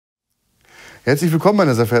Herzlich willkommen,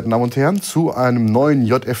 meine sehr verehrten Damen und Herren, zu einem neuen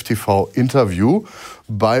JFTV-Interview.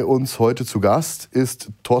 Bei uns heute zu Gast ist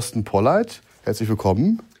Thorsten Polleit. Herzlich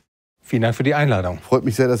willkommen. Vielen Dank für die Einladung. Freut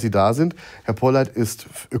mich sehr, dass Sie da sind. Herr Polleit ist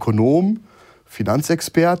Ökonom,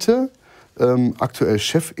 Finanzexperte, aktuell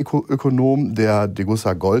Chefökonom der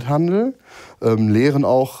Degussa Goldhandel, lehren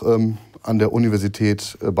auch an der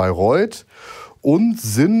Universität Bayreuth und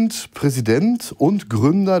sind Präsident und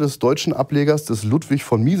Gründer des deutschen Ablegers des Ludwig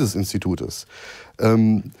von Mises Institutes.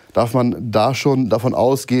 Darf man da schon davon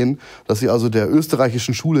ausgehen, dass Sie also der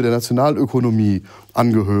österreichischen Schule der Nationalökonomie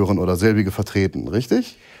angehören oder selbige vertreten,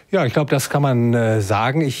 richtig? Ja, ich glaube, das kann man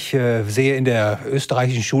sagen. Ich sehe in der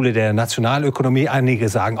österreichischen Schule der Nationalökonomie, einige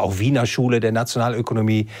sagen auch Wiener Schule der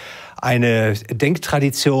Nationalökonomie, eine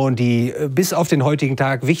Denktradition, die bis auf den heutigen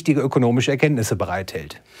Tag wichtige ökonomische Erkenntnisse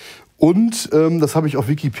bereithält. Und das habe ich auf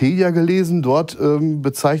Wikipedia gelesen, dort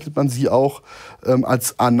bezeichnet man Sie auch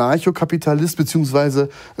als Anarchokapitalist, beziehungsweise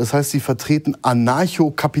das heißt, Sie vertreten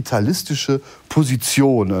anarchokapitalistische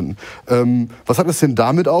Positionen. Was hat es denn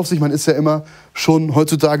damit auf sich? Man ist ja immer schon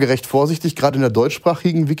heutzutage recht vorsichtig, gerade in der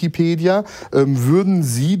deutschsprachigen Wikipedia. Würden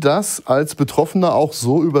Sie das als Betroffener auch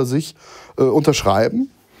so über sich unterschreiben?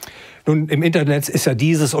 Nun, im Internet ist ja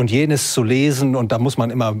dieses und jenes zu lesen und da muss man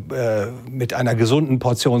immer mit einer gesunden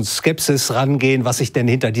Portion Skepsis rangehen, was sich denn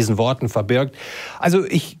hinter diesen Worten verbirgt. Also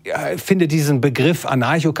ich finde diesen Begriff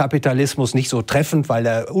Anarchokapitalismus nicht so treffend, weil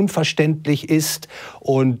er unverständlich ist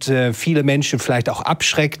und viele Menschen vielleicht auch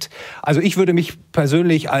abschreckt. Also ich würde mich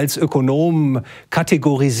persönlich als Ökonom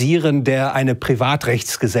kategorisieren, der eine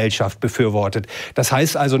Privatrechtsgesellschaft befürwortet. Das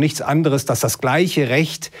heißt also nichts anderes, dass das gleiche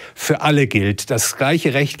Recht für alle gilt. Das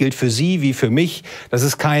gleiche Recht gilt für Sie wie für mich. Das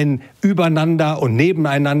ist kein Übereinander und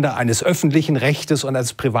Nebeneinander eines öffentlichen Rechtes und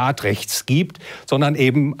eines Privatrechts gibt, sondern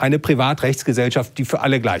eben eine Privatrechtsgesellschaft, die für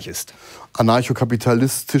alle gleich ist.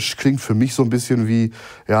 Anarchokapitalistisch klingt für mich so ein bisschen wie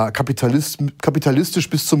kapitalistisch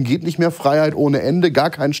bis zum geht nicht mehr, Freiheit ohne Ende, gar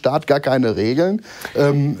kein Staat, gar keine Regeln.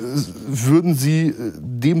 Würden Sie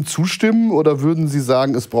dem zustimmen oder würden Sie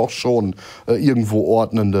sagen, es braucht schon irgendwo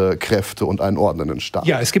ordnende Kräfte und einen ordnenden Staat?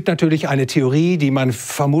 Ja, es gibt natürlich eine Theorie, die man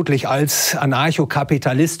vermutlich als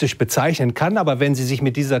anarchokapitalistisch bezeichnen kann, aber wenn Sie sich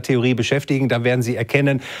mit dieser Theorie beschäftigen, dann werden Sie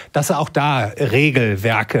erkennen, dass auch da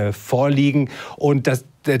Regelwerke vorliegen und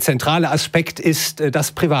der zentrale Aspekt ist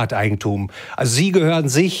das Privateigentum. Also Sie gehören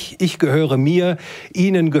sich, ich gehöre mir,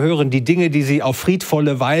 Ihnen gehören die Dinge, die Sie auf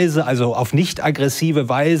friedvolle Weise, also auf nicht aggressive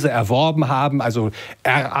Weise erworben haben, also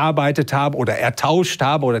erarbeitet haben oder ertauscht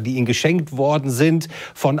haben oder die Ihnen geschenkt worden sind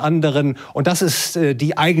von anderen. Und das ist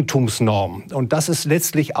die Eigentumsnorm. Und das ist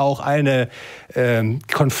letztlich auch eine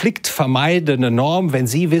konfliktvermeidende Norm, wenn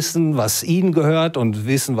Sie wissen, was Ihnen gehört und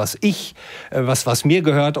wissen, was mir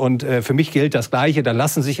gehört. Und für mich gilt das Gleiche, dann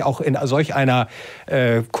lassen sich auch in solch einer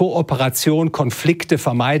Kooperation Konflikte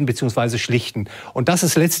vermeiden bzw. schlichten. Und das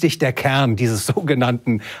ist letztlich der Kern dieses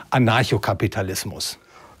sogenannten Anarchokapitalismus.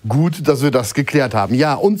 Gut, dass wir das geklärt haben.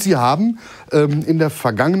 Ja, und Sie haben in der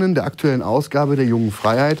aktuellen Ausgabe der Jungen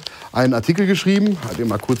Freiheit einen Artikel geschrieben, halt den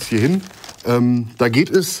mal kurz hier hin. Da geht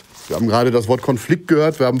es, wir haben gerade das Wort Konflikt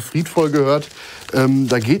gehört, wir haben friedvoll gehört.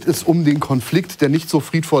 Da geht es um den Konflikt, der nicht so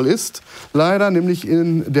friedvoll ist, leider, nämlich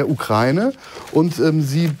in der Ukraine. Und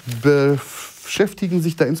Sie beschäftigen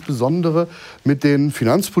sich da insbesondere mit den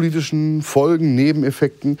finanzpolitischen Folgen,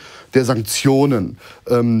 Nebeneffekten der Sanktionen,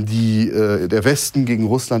 die der Westen gegen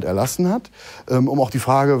Russland erlassen hat. Um auch die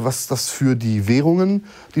Frage, was das für die Währungen,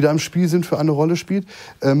 die da im Spiel sind, für eine Rolle spielt.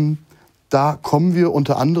 Da kommen wir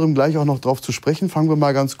unter anderem gleich auch noch drauf zu sprechen. Fangen wir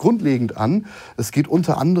mal ganz grundlegend an. Es geht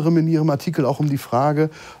unter anderem in Ihrem Artikel auch um die Frage,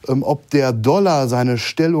 ob der Dollar seine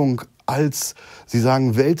Stellung als, Sie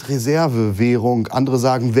sagen, Weltreservewährung, andere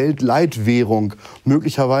sagen Weltleitwährung,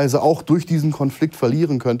 möglicherweise auch durch diesen Konflikt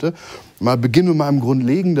verlieren könnte. Mal beginnen wir mal im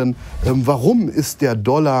Grundlegenden. Warum ist der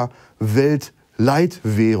Dollar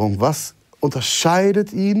Weltleitwährung? Was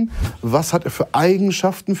unterscheidet ihn? Was hat er für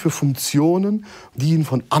Eigenschaften, für Funktionen, die ihn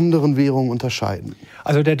von anderen Währungen unterscheiden?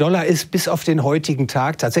 Also der Dollar ist bis auf den heutigen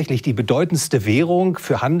Tag tatsächlich die bedeutendste Währung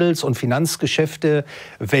für Handels- und Finanzgeschäfte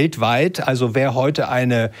weltweit. Also wer heute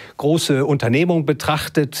eine große Unternehmung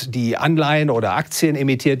betrachtet, die Anleihen oder Aktien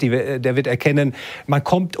emittiert, der wird erkennen, man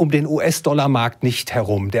kommt um den US-Dollar-Markt nicht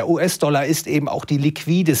herum. Der US-Dollar ist eben auch die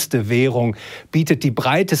liquideste Währung, bietet die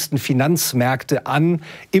breitesten Finanzmärkte an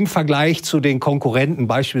im Vergleich zu den Konkurrenten,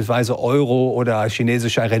 beispielsweise Euro oder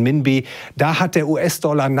chinesischer Renminbi. Da hat der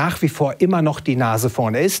US-Dollar nach wie vor immer noch die Nase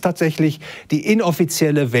vorn. Er ist tatsächlich die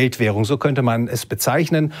inoffizielle Weltwährung, so könnte man es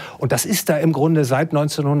bezeichnen. Und das ist da im Grunde seit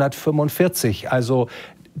 1945. Also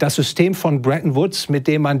das System von Bretton Woods, mit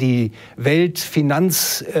dem man die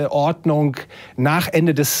Weltfinanzordnung nach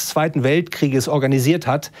Ende des Zweiten Weltkrieges organisiert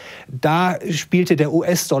hat, da spielte der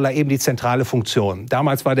US-Dollar eben die zentrale Funktion.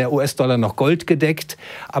 Damals war der US-Dollar noch goldgedeckt,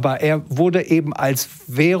 aber er wurde eben als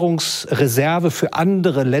Währungsreserve für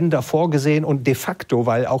andere Länder vorgesehen und de facto,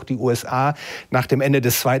 weil auch die USA nach dem Ende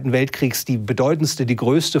des Zweiten Weltkriegs die bedeutendste, die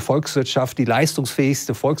größte Volkswirtschaft, die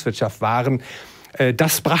leistungsfähigste Volkswirtschaft waren.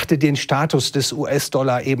 Das brachte den Status des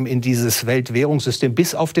US-Dollar eben in dieses Weltwährungssystem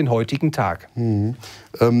bis auf den heutigen Tag.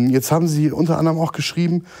 Jetzt haben Sie unter anderem auch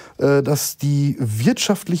geschrieben, dass die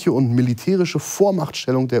wirtschaftliche und militärische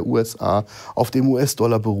Vormachtstellung der USA auf dem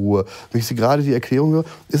US-Dollar beruhe. Wenn ich Sie gerade die Erklärung höre,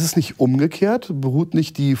 ist es nicht umgekehrt? Beruht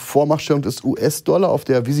nicht die Vormachtstellung des US-Dollar auf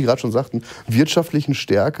der, wie Sie gerade schon sagten, wirtschaftlichen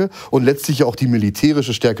Stärke und letztlich auch die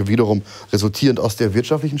militärische Stärke wiederum resultierend aus der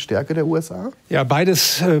wirtschaftlichen Stärke der USA? Ja,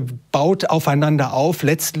 beides baut aufeinander auf,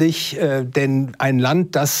 letztlich, denn ein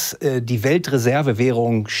Land, das die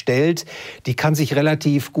Weltreservewährung stellt, die kann sich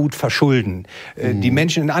relativ gut verschulden. Die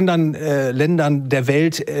Menschen in anderen Ländern der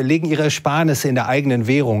Welt legen ihre Ersparnisse in der eigenen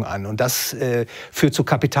Währung an und das führt zu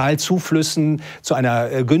Kapitalzuflüssen, zu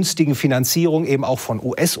einer günstigen Finanzierung eben auch von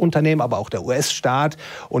US-Unternehmen, aber auch der US-Staat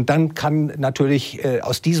und dann kann natürlich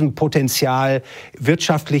aus diesem Potenzial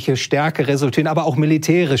wirtschaftliche Stärke resultieren, aber auch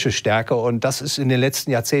militärische Stärke und das ist in den letzten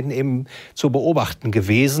Jahrzehnten eben zu beobachten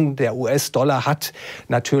gewesen. Der US-Dollar hat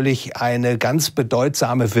natürlich eine ganz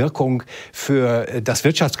bedeutsame Wirkung für das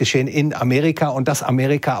Wirtschaftsgeschehen in Amerika und dass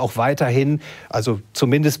Amerika auch weiterhin, also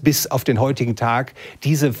zumindest bis auf den heutigen Tag,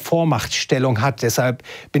 diese Vormachtstellung hat. Deshalb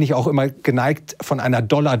bin ich auch immer geneigt, von einer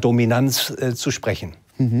Dollardominanz zu sprechen.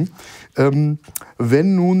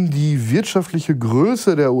 Wenn nun die wirtschaftliche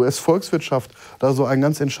Größe der US-Volkswirtschaft da so ein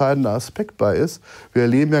ganz entscheidender Aspekt bei ist, wir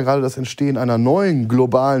erleben ja gerade das Entstehen einer neuen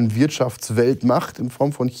globalen Wirtschaftsweltmacht in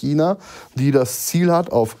Form von China, die das Ziel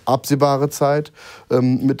hat, auf absehbare Zeit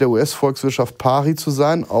mit der US-Volkswirtschaft pari zu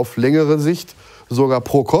sein, auf längere Sicht sogar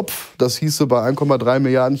pro Kopf, das hieße bei 1,3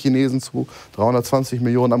 Milliarden Chinesen zu 320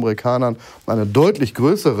 Millionen Amerikanern eine deutlich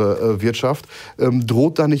größere Wirtschaft,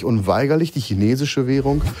 droht da nicht unweigerlich die chinesische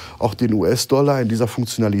Währung auch den US-Dollar in dieser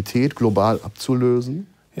Funktionalität global abzulösen?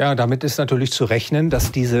 Ja, damit ist natürlich zu rechnen,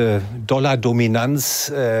 dass diese Dollardominanz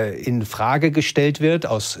in Frage gestellt wird,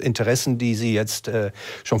 aus Interessen, die Sie jetzt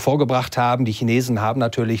schon vorgebracht haben. Die Chinesen haben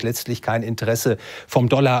natürlich letztlich kein Interesse, vom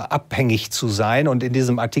Dollar abhängig zu sein. Und in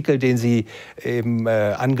diesem Artikel, den Sie eben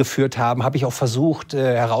angeführt haben, habe ich auch versucht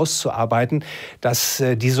herauszuarbeiten, dass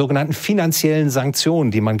die sogenannten finanziellen Sanktionen,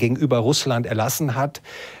 die man gegenüber Russland erlassen hat,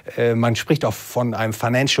 man spricht auch von einem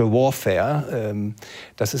Financial Warfare.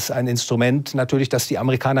 Das ist ein Instrument natürlich, das die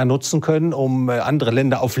Amerikaner nutzen können, um andere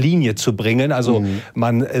Länder auf Linie zu bringen. Also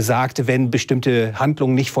man sagt, wenn bestimmte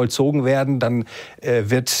Handlungen nicht vollzogen werden, dann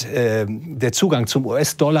wird der Zugang zum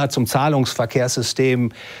US-Dollar, zum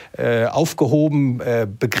Zahlungsverkehrssystem aufgehoben,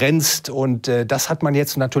 begrenzt. Und das hat man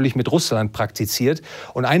jetzt natürlich mit Russland praktiziert.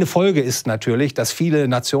 Und eine Folge ist natürlich, dass viele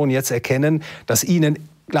Nationen jetzt erkennen, dass ihnen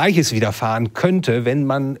Gleiches widerfahren könnte, wenn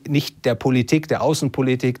man nicht der Politik, der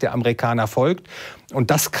Außenpolitik der Amerikaner folgt. Und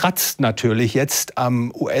das kratzt natürlich jetzt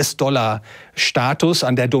am US-Dollar-Status,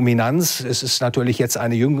 an der Dominanz. Es ist natürlich jetzt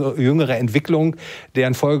eine jüngere Entwicklung,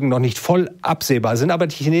 deren Folgen noch nicht voll absehbar sind. Aber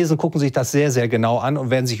die Chinesen gucken sich das sehr, sehr genau an und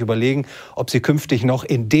werden sich überlegen, ob sie künftig noch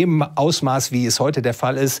in dem Ausmaß, wie es heute der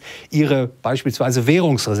Fall ist, ihre beispielsweise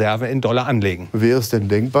Währungsreserve in Dollar anlegen. Wäre es denn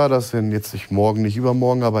denkbar, dass wenn jetzt nicht morgen, nicht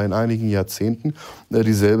übermorgen, aber in einigen Jahrzehnten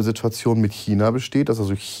dieselbe Situation mit China besteht, dass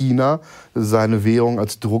also China seine Währung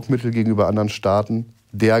als Druckmittel gegenüber anderen Staaten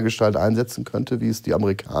dergestalt einsetzen könnte, wie es die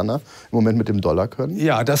Amerikaner im Moment mit dem Dollar können?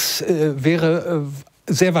 Ja, das wäre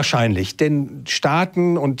sehr wahrscheinlich, denn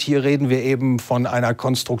Staaten, und hier reden wir eben von einer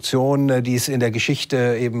Konstruktion, die es in der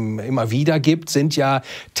Geschichte eben immer wieder gibt, sind ja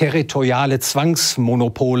territoriale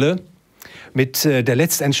Zwangsmonopole mit der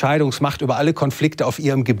Letztentscheidungsmacht über alle Konflikte auf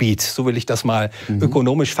ihrem Gebiet. So will ich das mal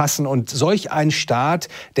ökonomisch fassen. Und solch ein Staat,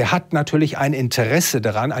 der hat natürlich ein Interesse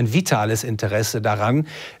daran, ein vitales Interesse daran,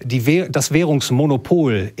 das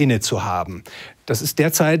Währungsmonopol innezuhaben. Das ist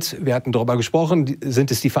derzeit, wir hatten darüber gesprochen,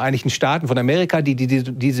 sind es die Vereinigten Staaten von Amerika, die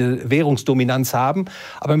diese Währungsdominanz haben.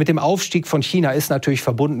 Aber mit dem Aufstieg von China ist natürlich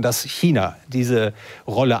verbunden, dass China diese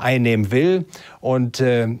Rolle einnehmen will. Und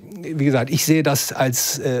wie gesagt, ich sehe das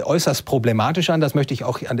als äußerst problematisch an. Das möchte ich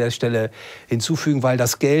auch an der Stelle hinzufügen, weil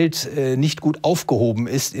das Geld nicht gut aufgehoben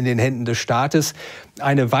ist in den Händen des Staates.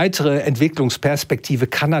 Eine weitere Entwicklungsperspektive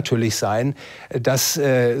kann natürlich sein, dass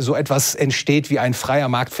so etwas entsteht wie ein freier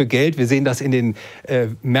Markt für Geld. Wir sehen das in den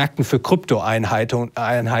Märkten für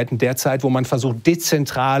Kryptoeinheiten derzeit, wo man versucht,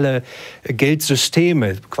 dezentrale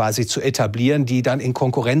Geldsysteme quasi zu etablieren, die dann in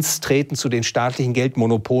Konkurrenz treten zu den staatlichen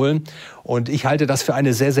Geldmonopolen. Und ich halte das für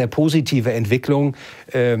eine sehr, sehr positive Entwicklung.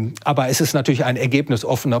 Aber es ist natürlich ein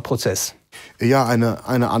ergebnisoffener Prozess. Ja, eine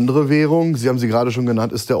andere Währung, Sie haben sie gerade schon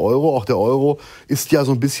genannt, ist der Euro. Auch der Euro ist ja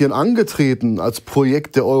so ein bisschen angetreten als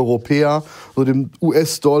Projekt der Europäer, so dem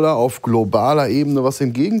US-Dollar auf globaler Ebene was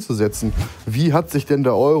entgegenzusetzen. Wie hat sich denn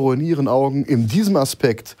der Euro in Ihren Augen in diesem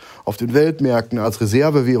Aspekt auf den Weltmärkten als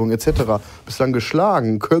Reservewährung etc. bislang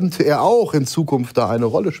geschlagen? Könnte er auch in Zukunft da eine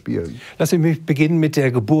Rolle spielen? Lassen Sie mich beginnen mit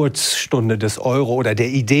der Geburtsstunde des Euro oder der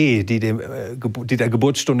Idee, die der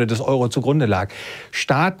Geburtsstunde des Euro zugrunde lag.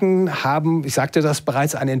 Staaten haben, ich sagte das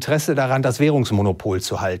bereits, ein Interesse daran, das Währungsmonopol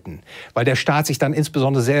zu halten, weil der Staat sich dann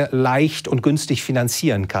insbesondere sehr leicht und günstig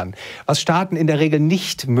finanzieren kann. Was Staaten in der Regel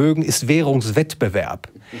nicht mögen, ist Währungswettbewerb.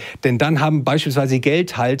 Denn dann haben beispielsweise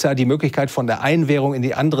Geldhalter die Möglichkeit, von der einen Währung in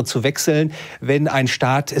die andere zu wechseln, wenn ein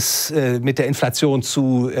Staat es mit der Inflation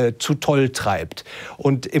zu toll treibt.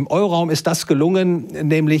 Und im Euroraum ist das gelungen,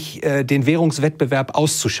 nämlich den Währungswettbewerb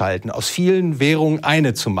auszuschalten, aus vielen Währungen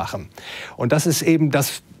eine zu machen. Und das ist eben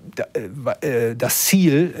das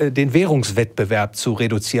Ziel, den Währungswettbewerb zu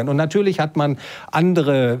reduzieren. Und natürlich hat man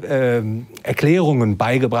andere Erklärungen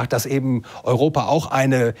beigebracht, dass eben Europa auch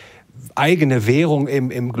eine eigene Währung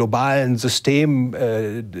im globalen System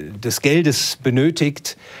des Geldes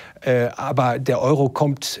benötigt. Aber der Euro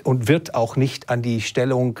kommt und wird auch nicht an die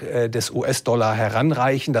Stellung des US-Dollar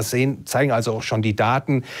heranreichen. Das zeigen also auch schon die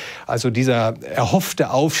Daten. Also dieser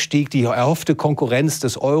erhoffte Aufstieg, die erhoffte Konkurrenz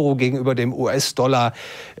des Euro gegenüber dem US-Dollar,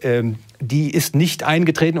 die ist nicht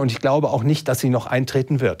eingetreten und ich glaube auch nicht, dass sie noch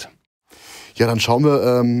eintreten wird. Ja, dann schauen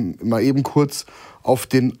wir mal eben kurz auf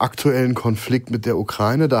den aktuellen Konflikt mit der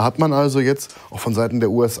Ukraine. Da hat man also jetzt auch von Seiten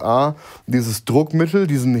der USA dieses Druckmittel,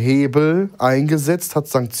 diesen Hebel eingesetzt, hat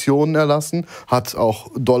Sanktionen erlassen, hat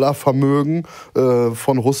auch Dollarvermögen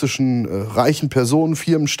von russischen reichen Personen,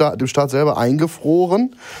 Firmen, dem Staat selber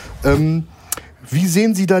eingefroren. Wie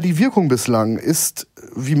sehen Sie da die Wirkung bislang? Ist,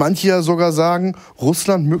 wie manche ja sogar sagen,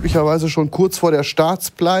 Russland möglicherweise schon kurz vor der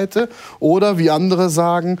Staatspleite? Oder wie andere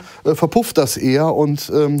sagen, verpufft das eher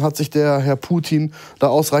und hat sich der Herr Putin da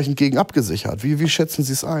ausreichend gegen abgesichert? Wie schätzen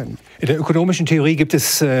Sie es ein? In der ökonomischen Theorie gibt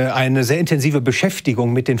es eine sehr intensive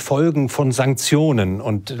Beschäftigung mit den Folgen von Sanktionen.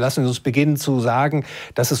 Und lassen Sie uns beginnen zu sagen,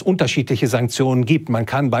 dass es unterschiedliche Sanktionen gibt. Man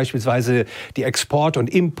kann beispielsweise die Export- und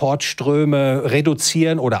Importströme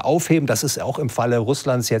reduzieren oder aufheben. Das ist auch im Falle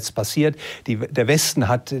Russlands jetzt passiert. Der Westen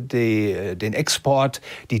hat den Export,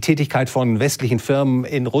 die Tätigkeit von westlichen Firmen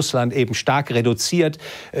in Russland eben stark reduziert.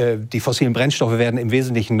 Die fossilen Brennstoffe werden im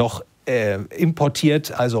Wesentlichen noch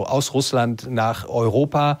importiert, also aus Russland nach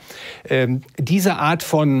Europa. Diese Art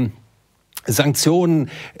von Sanktionen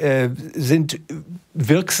sind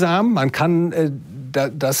wirksam. Man kann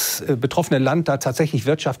das betroffene Land da tatsächlich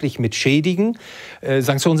wirtschaftlich mit schädigen.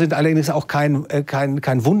 Sanktionen sind allerdings auch kein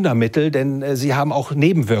Wundermittel, denn sie haben auch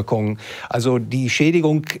Nebenwirkungen. Also die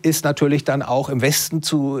Schädigung ist natürlich dann auch im Westen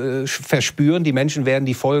zu verspüren. Die Menschen werden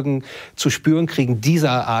die Folgen zu spüren kriegen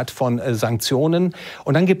dieser Art von Sanktionen.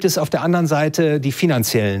 Und dann gibt es auf der anderen Seite die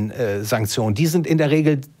finanziellen Sanktionen. Die sind in der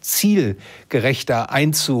Regel zielgerechter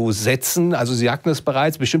einzusetzen. Also Sie sagten es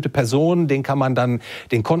bereits, bestimmte Personen, denen kann man dann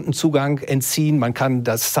den Kontenzugang entziehen. Man kann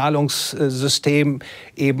das Zahlungssystem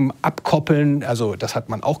eben abkoppeln. Also das hat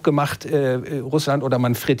man auch gemacht, Russland. Oder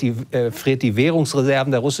man friert die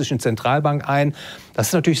Währungsreserven der russischen Zentralbank ein. Das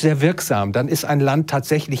ist natürlich sehr wirksam. Dann ist ein Land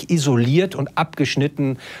tatsächlich isoliert und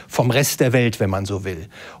abgeschnitten vom Rest der Welt, wenn man so will.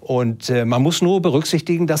 Und man muss nur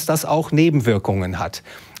berücksichtigen, dass das auch Nebenwirkungen hat.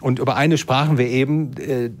 Und über eine sprachen wir eben.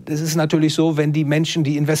 Es ist natürlich so, wenn die Menschen,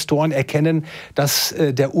 die Investoren erkennen, dass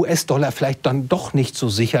der US-Dollar vielleicht dann doch nicht so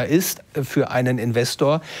sicher ist für einen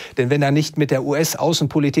Investor. Denn wenn er nicht mit der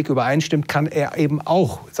US-Außenpolitik übereinstimmt, kann er eben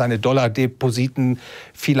auch seine Dollardepositen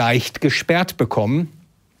vielleicht gesperrt bekommen.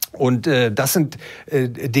 Und das sind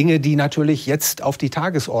Dinge, die natürlich jetzt auf die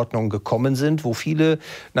Tagesordnung gekommen sind, wo viele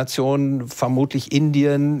Nationen, vermutlich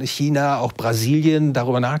Indien, China, auch Brasilien,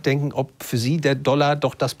 darüber nachdenken, ob für sie der Dollar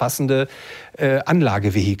doch das passende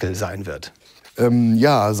Anlagevehikel sein wird.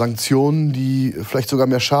 Ja, Sanktionen, die vielleicht sogar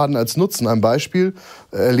mehr schaden als nutzen. Ein Beispiel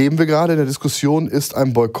erleben wir gerade in der Diskussion, ist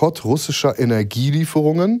ein Boykott russischer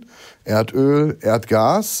Energielieferungen, Erdöl,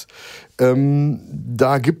 Erdgas.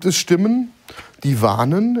 Da gibt es Stimmen, die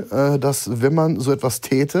warnen, dass wenn man so etwas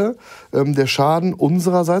täte, der Schaden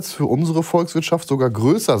unsererseits für unsere Volkswirtschaft sogar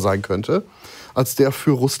größer sein könnte als der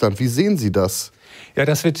für Russland. Wie sehen Sie das? Ja,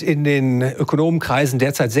 das wird in den Ökonomenkreisen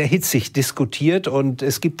derzeit sehr hitzig diskutiert und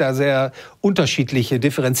es gibt da sehr unterschiedliche,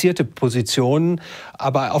 differenzierte Positionen.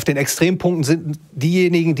 Aber auf den Extrempunkten sind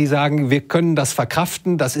diejenigen, die sagen, wir können das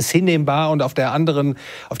verkraften, das ist hinnehmbar. Und auf dem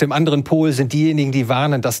anderen Pol sind diejenigen, die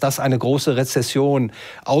warnen, dass das eine große Rezession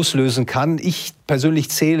auslösen kann. Ich persönlich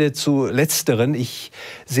zähle zu Letzteren. Ich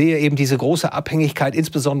sehe eben diese große Abhängigkeit,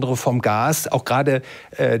 insbesondere vom Gas, auch gerade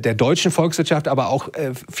der deutschen Volkswirtschaft, aber auch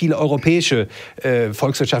viele europäische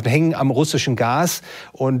Volkswirtschaften hängen am russischen Gas.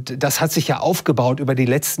 Und das hat sich ja aufgebaut über die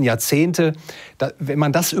letzten Jahrzehnte. Wenn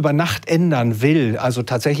man das über Nacht ändern will, also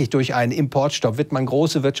tatsächlich durch einen Importstopp, wird man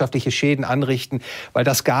große wirtschaftliche Schäden anrichten, weil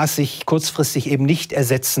das Gas sich kurzfristig eben nicht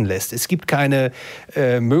ersetzen lässt. Es gibt keine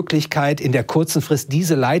Möglichkeit, in der kurzen Frist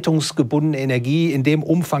diese leitungsgebundene Energie in dem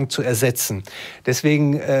Umfang zu ersetzen.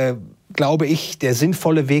 Deswegen glaube ich, der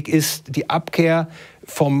sinnvolle Weg ist, die Abkehr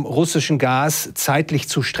vom russischen Gas zeitlich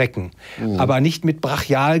zu strecken. Aber nicht mit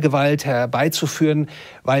Brachialgewalt herbeizuführen,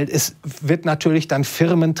 weil es wird natürlich dann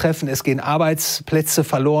Firmen treffen, es gehen Arbeitsplätze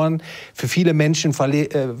verloren. Für viele Menschen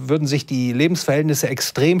würden sich die Lebensverhältnisse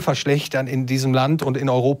extrem verschlechtern in diesem Land und in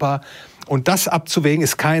Europa. Und das abzuwägen,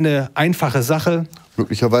 ist keine einfache Sache.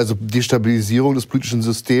 Möglicherweise Destabilisierung des politischen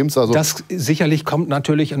Systems. Also das sicherlich kommt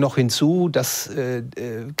natürlich noch hinzu. Das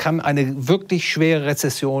kann eine wirklich schwere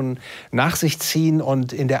Rezession nach sich ziehen.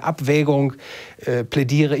 Und in der Abwägung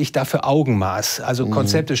plädiere ich dafür Augenmaß. Also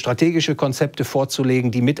strategische Konzepte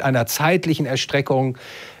vorzulegen, die mit einer zeitlichen Erstreckung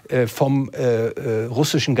vom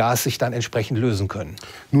russischen Gas sich dann entsprechend lösen können.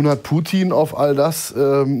 Nun hat Putin auf all das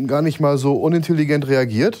gar nicht mal so unintelligent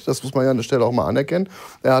reagiert. Das muss man ja an der Stelle auch mal anerkennen.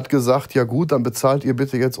 Er hat gesagt, ja gut, dann bezahlt ihr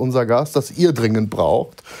bitte jetzt unser Gas, das ihr dringend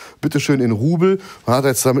braucht. Bitte schön in Rubel. Man hat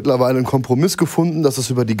jetzt da mittlerweile einen Kompromiss gefunden, dass es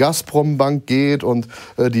über die Gazprom-Bank geht und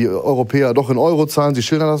die Europäer doch in Euro zahlen. Sie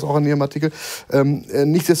schildern das auch in Ihrem Artikel.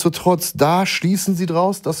 Nichtsdestotrotz, da schließen Sie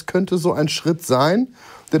draus, das könnte so ein Schritt sein,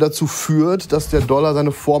 der dazu führt, dass der Dollar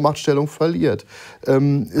seine Vormachtstellung verliert.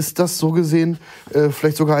 Ist das so gesehen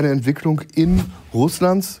vielleicht sogar eine Entwicklung in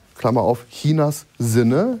Russlands, Klammer auf, Chinas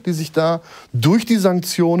Sinne, die sich da durch die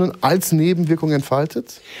Sanktionen als Nebenwirkung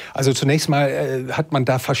entfaltet? Also zunächst mal hat man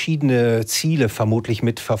da verschiedene Ziele vermutlich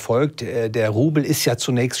mitverfolgt. Der Rubel ist ja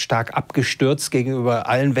zunächst stark abgestürzt gegenüber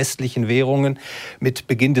allen westlichen Währungen mit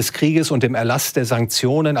Beginn des Krieges und dem Erlass der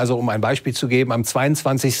Sanktionen. Also um ein Beispiel zu geben, am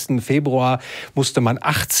 22. Februar musste man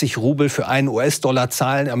 80 Rubel für einen US-Dollar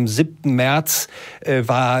zahlen. Am 7. März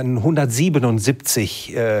waren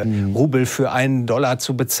 177 Rubel für einen Dollar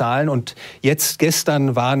zu bezahlen. Und jetzt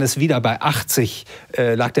gestern waren es wieder bei 80,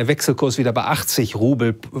 lag der Wechselkurs wieder bei 80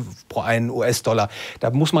 Rubel pro einen US-Dollar. Da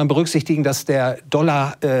muss man berücksichtigen, dass der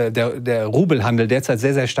Rubelhandel derzeit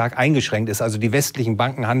sehr, sehr stark eingeschränkt ist. Also die westlichen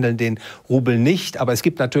Banken handeln den Rubel nicht. Aber es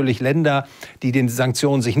gibt natürlich Länder, die den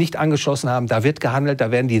Sanktionen sich nicht angeschlossen haben. Da wird gehandelt,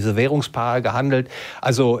 da werden diese Währungspaare gehandelt.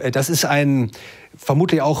 Also das ist ein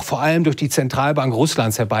vermutlich auch vor allem durch die Zentralbank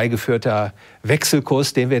Russlands herbeigeführter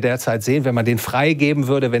Wechselkurs, den wir derzeit sehen. Wenn man den freigeben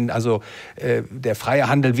würde, wenn also der freie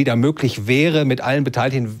Handel wieder möglich wäre mit allen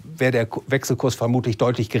Beteiligten, wäre der Wechselkurs vermutlich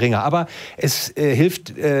deutlich geringer. Aber es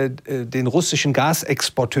hilft den russischen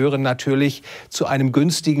Gasexporteuren natürlich zu einem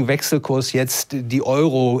günstigen Wechselkurs jetzt die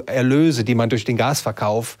Euro-Erlöse, die man durch den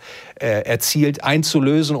Gasverkauf erzielt,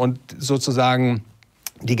 einzulösen und sozusagen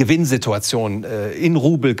die Gewinnsituation in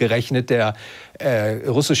Rubel gerechnet der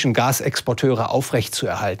russischen Gasexporteure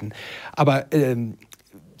aufrechtzuerhalten. Aber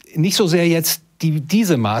nicht so sehr jetzt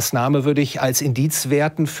diese Maßnahme würde ich als Indiz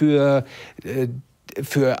werten für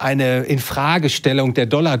eine Infragestellung der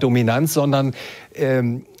Dollardominanz, sondern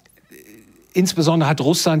insbesondere hat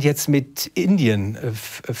Russland jetzt mit Indien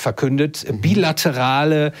verkündet,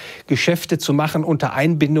 bilaterale Geschäfte zu machen unter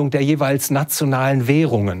Einbindung der jeweils nationalen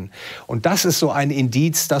Währungen. Und das ist so ein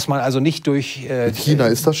Indiz, dass man also nicht durch... mit China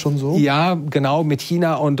ist das schon so? Ja, genau, mit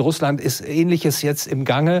China und Russland ist Ähnliches jetzt im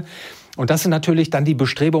Gange. Und das sind natürlich dann die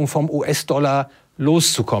Bestrebungen vom US-Dollar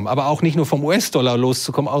loszukommen. Aber auch nicht nur vom US-Dollar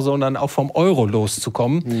loszukommen, sondern auch vom Euro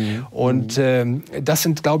loszukommen. Und das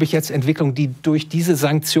sind, glaube ich, jetzt Entwicklungen, die durch diese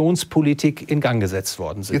Sanktionspolitik in Gang gesetzt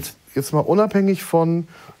worden sind. Jetzt mal unabhängig von,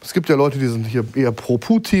 es gibt ja Leute, die sind hier eher pro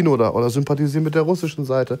Putin oder sympathisieren mit der russischen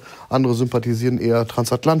Seite. Andere sympathisieren eher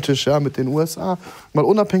transatlantisch, ja, mit den USA. Mal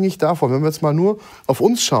unabhängig davon, wenn wir jetzt mal nur auf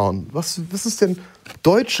uns schauen, was ist denn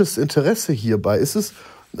deutsches Interesse hierbei? Ist es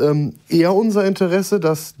eher unser Interesse,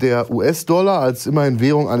 dass der US-Dollar als immerhin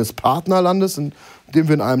Währung eines Partnerlandes, in dem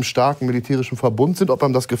wir in einem starken militärischen Verbund sind, ob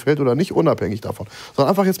einem das gefällt oder nicht, unabhängig davon, sondern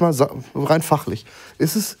einfach jetzt mal rein fachlich.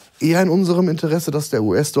 Ist es eher in unserem Interesse, dass der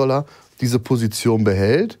US-Dollar diese Position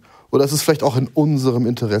behält? Oder ist es vielleicht auch in unserem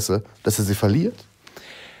Interesse, dass er sie verliert?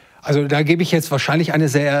 Also da gebe ich jetzt wahrscheinlich eine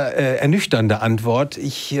sehr ernüchternde Antwort.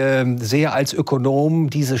 Ich sehe als Ökonom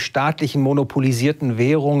diese staatlichen monopolisierten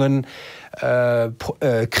Währungen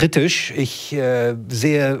kritisch. Ich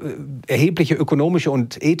sehe erhebliche ökonomische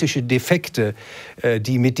und ethische Defekte,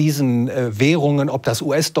 die mit diesen Währungen, ob das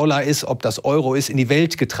US-Dollar ist, ob das Euro ist, in die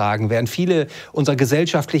Welt getragen werden. Viele unserer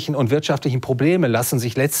gesellschaftlichen und wirtschaftlichen Probleme lassen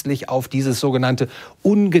sich letztlich auf dieses sogenannte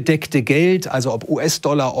ungedeckte Geld, also ob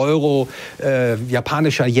US-Dollar, Euro,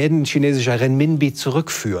 japanischer Yen, chinesischer Renminbi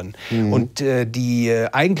zurückführen. Und die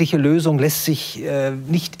eigentliche Lösung lässt sich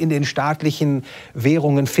nicht in den staatlichen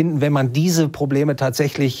Währungen finden, wenn man diese Probleme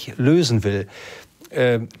tatsächlich lösen will.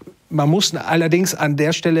 Man muss allerdings an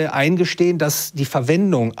der Stelle eingestehen, dass die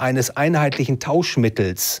Verwendung eines einheitlichen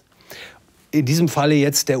Tauschmittels, in diesem Falle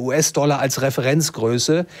jetzt der US-Dollar als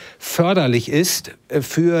Referenzgröße, förderlich ist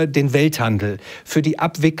für den Welthandel, für die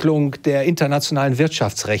Abwicklung der internationalen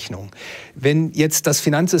Wirtschaftsrechnung. Wenn jetzt das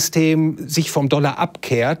Finanzsystem sich vom Dollar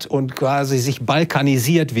abkehrt und quasi sich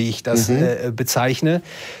balkanisiert, wie ich das bezeichne,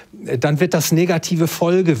 dann wird das negative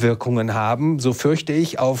Folgewirkungen haben, so fürchte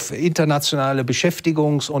ich, auf internationale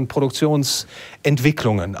Beschäftigungs- und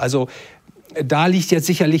Produktionsentwicklungen. Also da liegt jetzt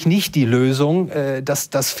sicherlich nicht die Lösung, dass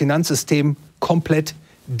das Finanzsystem komplett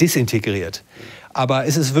disintegriert. Aber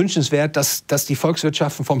es ist wünschenswert, dass die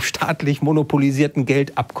Volkswirtschaften vom staatlich monopolisierten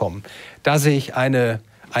Geld abkommen. Da sehe ich eine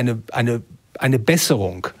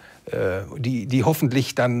Besserung, die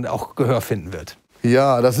hoffentlich dann auch Gehör finden wird.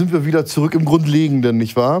 Ja, da sind wir wieder zurück im Grundlegenden,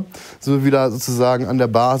 nicht wahr? Sind wir wieder sozusagen an der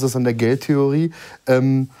Basis, an der Geldtheorie.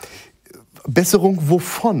 Besserung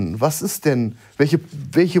wovon? Was ist denn,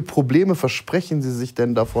 welche Probleme versprechen Sie sich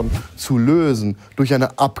denn davon zu lösen durch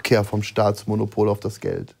eine Abkehr vom Staatsmonopol auf das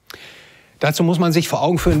Geld? Dazu muss man sich vor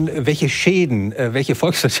Augen führen, welche Schäden, welche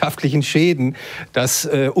volkswirtschaftlichen Schäden das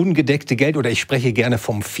ungedeckte Geld, oder ich spreche gerne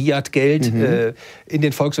vom Fiat-Geld, in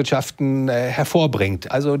den Volkswirtschaften hervorbringt.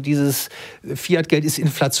 Also dieses Fiat-Geld ist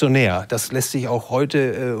inflationär. Das lässt sich auch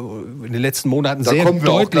heute in den letzten Monaten sehr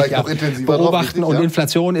deutlich beobachten. Und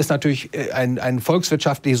Inflation ist natürlich ein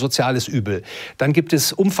volkswirtschaftliches, soziales Übel. Dann gibt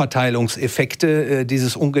es Umverteilungseffekte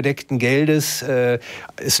dieses ungedeckten Geldes.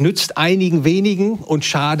 Es nützt einigen wenigen und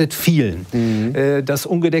schadet vielen. Das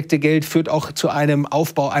ungedeckte Geld führt auch zu einem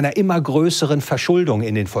Aufbau einer immer größeren Verschuldung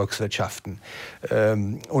in den Volkswirtschaften.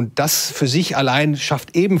 Und das für sich allein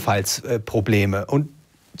schafft ebenfalls Probleme. Und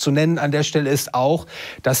zu nennen an der Stelle ist auch,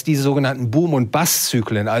 dass diese sogenannten Boom- und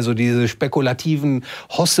Bust-Zyklen, also diese spekulativen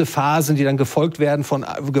Hossephasen, die dann gefolgt werden von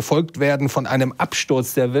einem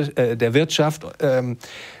Absturz der Wirtschaft,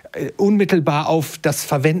 unmittelbar auf das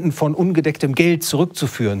Verwenden von ungedecktem Geld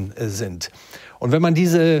zurückzuführen sind. Und wenn man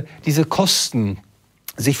diese Kosten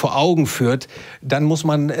sich vor Augen führt, dann muss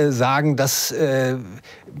man sagen, dass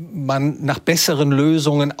man nach besseren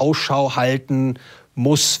Lösungen Ausschau halten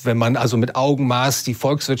muss, wenn man also mit Augenmaß die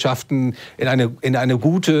Volkswirtschaften in eine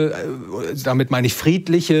gute, damit meine ich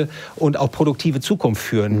friedliche und auch produktive Zukunft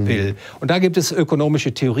führen will. Und da gibt es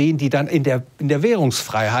ökonomische Theorien, die dann in der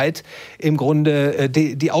Währungsfreiheit im Grunde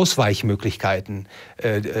die Ausweichmöglichkeiten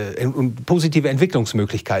und positive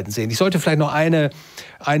Entwicklungsmöglichkeiten sehen. Ich sollte vielleicht noch einen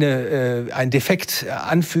Defekt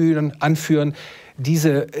anführen.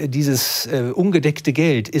 Dieses ungedeckte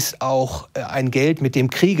Geld ist auch ein Geld, mit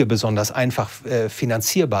dem Kriege besonders einfach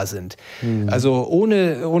finanzierbar sind. Also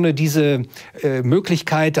ohne diese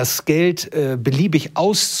Möglichkeit, das Geld beliebig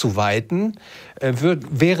auszuweiten,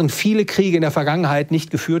 wären viele Kriege in der Vergangenheit nicht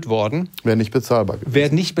geführt worden. Wären nicht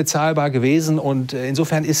bezahlbar gewesen. Und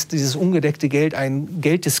insofern ist dieses ungedeckte Geld ein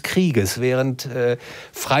Geld des Krieges, während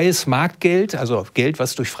freies Marktgeld, also Geld,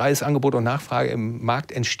 was durch freies Angebot und Nachfrage im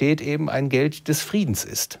Markt entsteht, eben ein Geld des Friedens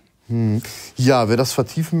ist. Ja, wer das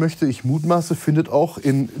vertiefen möchte, ich mutmaße, findet auch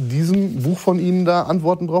in diesem Buch von Ihnen da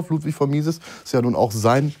Antworten drauf. Ludwig von Mises ist ja nun auch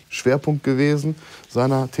sein Schwerpunkt gewesen,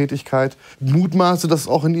 seiner Tätigkeit. Mutmaße, dass es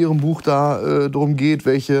auch in Ihrem Buch da darum geht,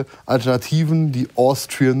 welche Alternativen die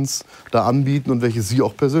Austrians da anbieten und welche Sie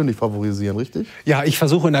auch persönlich favorisieren, richtig? Ja, ich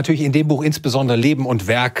versuche natürlich in dem Buch insbesondere Leben und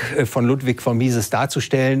Werk von Ludwig von Mises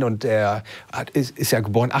darzustellen. Und er ist ja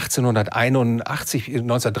geboren 1881,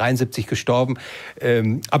 1973 gestorben.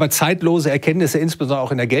 Aber zeitlose Erkenntnisse, insbesondere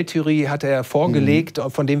auch in der Geldtheorie, hat er vorgelegt,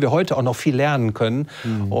 von denen wir heute auch noch viel lernen können.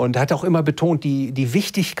 Und hat auch immer betont, die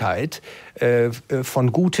Wichtigkeit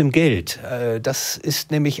von gutem Geld. Das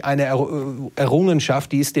ist nämlich eine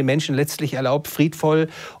Errungenschaft, die es den Menschen letztlich erlaubt, friedvoll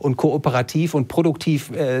und kooperativ und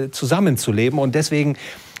produktiv zusammenzuleben. Und deswegen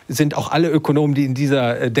sind auch alle Ökonomen, die in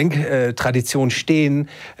dieser Denktradition stehen,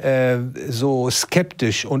 so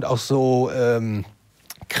skeptisch und auch so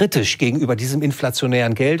kritisch gegenüber diesem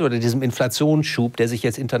inflationären Geld oder diesem Inflationsschub, der sich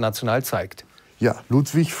jetzt international zeigt. Ja,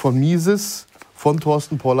 Ludwig von Mises, von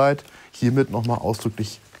Thorsten Polleit hiermit nochmal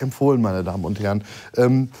ausdrücklich empfohlen, meine Damen und Herren.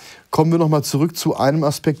 Kommen wir nochmal zurück zu einem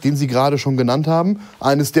Aspekt, den Sie gerade schon genannt haben.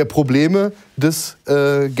 Eines der Probleme des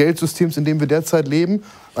Geldsystems, in dem wir derzeit leben.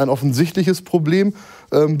 Ein offensichtliches Problem,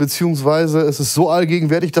 beziehungsweise es ist so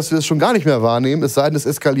allgegenwärtig, dass wir es schon gar nicht mehr wahrnehmen, es sei denn, es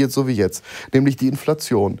eskaliert so wie jetzt, nämlich die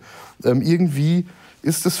Inflation. Irgendwie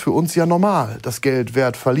ist es für uns ja normal, dass Geld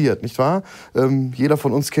Wert verliert, nicht wahr? Jeder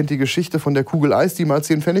von uns kennt die Geschichte von der Kugel Eis, die mal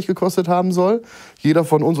 10 Pfennig gekostet haben soll. Jeder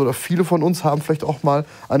von uns oder viele von uns haben vielleicht auch mal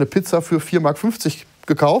eine Pizza für 4,50 Mark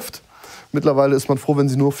gekauft. Mittlerweile ist man froh, wenn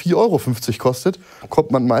sie nur 4,50 Euro kostet.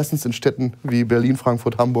 Kommt man meistens in Städten wie Berlin,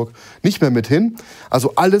 Frankfurt, Hamburg nicht mehr mit hin.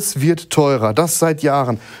 Also alles wird teurer, das seit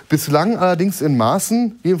Jahren. Bislang allerdings in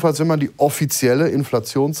Maßen, jedenfalls wenn man die offizielle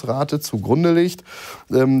Inflationsrate zugrunde legt,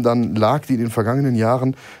 dann lag die in den vergangenen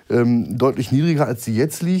Jahren deutlich niedriger, als sie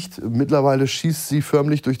jetzt liegt. Mittlerweile schießt sie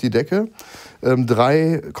förmlich durch die Decke.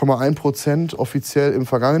 3,1% offiziell im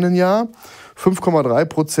vergangenen Jahr.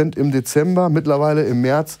 5,3% im Dezember, mittlerweile im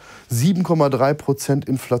März 7,3%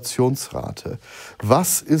 Inflationsrate.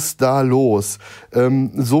 Was ist da los?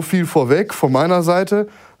 So viel vorweg von meiner Seite.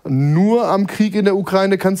 Nur am Krieg in der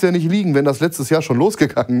Ukraine kann es ja nicht liegen, wenn das letztes Jahr schon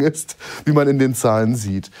losgegangen ist, wie man in den Zahlen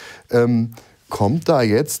sieht. Kommt da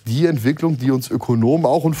jetzt die Entwicklung, die uns Ökonomen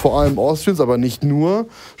auch und vor allem Austrians, aber nicht nur,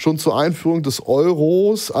 schon zur Einführung des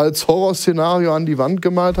Euros als Horrorszenario an die Wand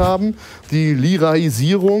gemalt haben? Die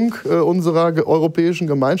Liraisierung unserer europäischen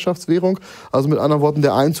Gemeinschaftswährung, also mit anderen Worten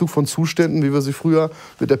der Einzug von Zuständen, wie wir sie früher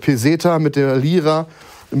mit der Peseta, mit der Lira,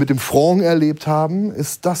 mit dem Franc erlebt haben.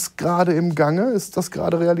 Ist das gerade im Gange? Ist das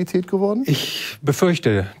gerade Realität geworden? Ich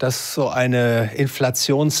befürchte, dass so eine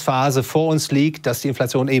Inflationsphase vor uns liegt, dass die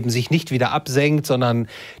Inflation eben sich nicht wieder absenkt, sondern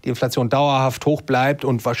die Inflation dauerhaft hoch bleibt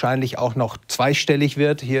und wahrscheinlich auch noch zweistellig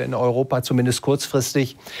wird, hier in Europa, zumindest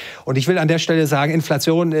kurzfristig. Und ich will an der Stelle sagen,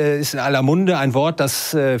 Inflation ist in aller Munde, ein Wort,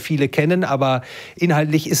 das viele kennen, aber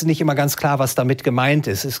inhaltlich ist nicht immer ganz klar, was damit gemeint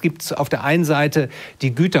ist. Es gibt auf der einen Seite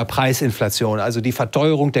die Güterpreisinflation, also die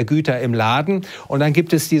Verteuerung der Güter im Laden. Und dann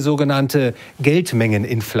gibt es die sogenannte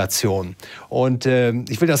Geldmengeninflation. Und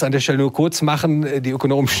ich will das an der Stelle nur kurz machen. Die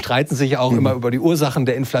Ökonomen streiten sich auch immer über die Ursachen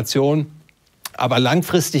der Inflation. Aber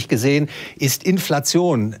langfristig gesehen ist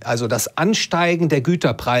Inflation, also das Ansteigen der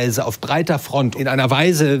Güterpreise auf breiter Front in einer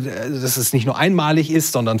Weise, dass es nicht nur einmalig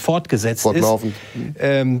ist, sondern fortgesetzt ist,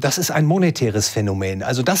 das ist ein monetäres Phänomen.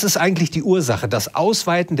 Also das ist eigentlich die Ursache, das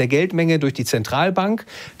Ausweiten der Geldmenge durch die Zentralbank,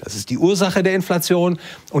 das ist die Ursache der Inflation.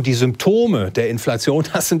 Und die Symptome der Inflation,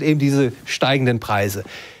 das sind eben diese steigenden Preise.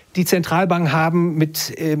 Die Zentralbanken haben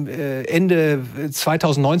mit Ende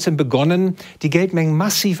 2019 begonnen, die Geldmengen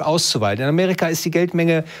massiv auszuweiten. In Amerika ist die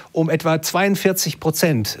Geldmenge um etwa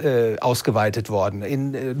 42% ausgeweitet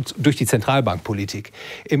worden durch die Zentralbankpolitik.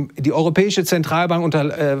 Die Europäische Zentralbank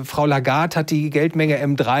unter Frau Lagarde hat die Geldmenge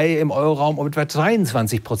M3 im Euroraum um etwa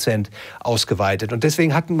 22% ausgeweitet. Und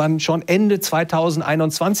deswegen hatten man schon Ende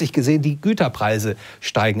 2021 gesehen, die Güterpreise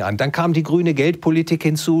steigen an. Dann kam die grüne Geldpolitik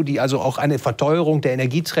hinzu, die also auch eine Verteuerung der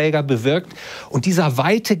Energieträger bewirkt. Und dieser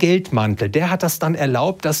weite Geldmantel, der hat das dann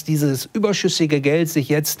erlaubt, dass dieses überschüssige Geld sich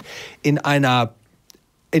jetzt in einer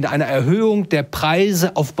Erhöhung der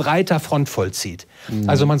Preise auf breiter Front vollzieht.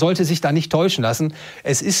 Also man sollte sich da nicht täuschen lassen.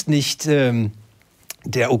 Es ist nicht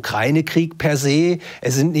der Ukraine-Krieg per se,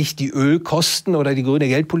 es sind nicht die Ölkosten oder die grüne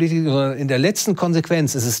Geldpolitik, sondern in der letzten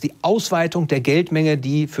Konsequenz ist es die Ausweitung der Geldmenge,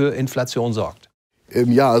 die für Inflation sorgt.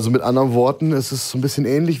 Ja, also mit anderen Worten, es ist so ein bisschen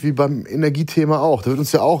ähnlich wie beim Energiethema auch. Da wird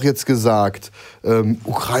uns ja auch jetzt gesagt,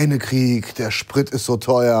 Ukraine-Krieg, der Sprit ist so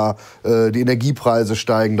teuer, die Energiepreise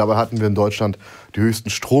steigen. Dabei hatten wir in Deutschland die höchsten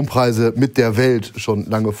Strompreise mit der Welt schon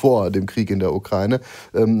lange vor dem Krieg in der Ukraine.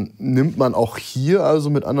 Nimmt man auch hier also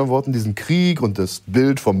mit anderen Worten diesen Krieg und das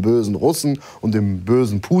Bild vom bösen Russen und dem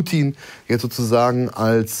bösen Putin jetzt sozusagen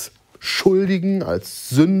als Schuldigen, als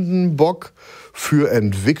Sündenbock für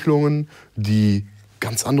Entwicklungen, die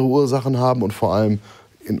ganz andere Ursachen haben und vor allem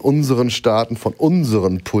in unseren Staaten von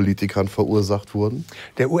unseren Politikern verursacht wurden?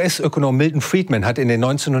 Der US-Ökonom Milton Friedman hat in den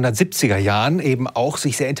 1970er Jahren eben auch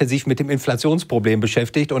sich sehr intensiv mit dem Inflationsproblem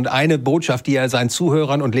beschäftigt. Und eine Botschaft, die er seinen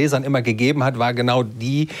Zuhörern und Lesern immer gegeben hat, war genau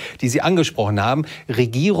die Sie angesprochen haben.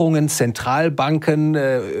 Regierungen, Zentralbanken,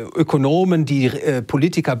 Ökonomen, die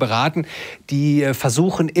Politiker beraten, die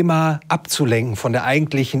versuchen immer abzulenken von der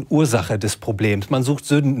eigentlichen Ursache des Problems. Man sucht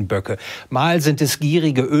Sündenböcke. Mal sind es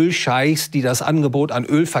gierige Ölscheichs, die das Angebot an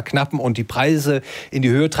Öl verknappen und die Preise in die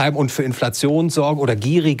Höhe treiben und für Inflation sorgen oder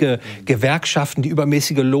gierige Gewerkschaften, die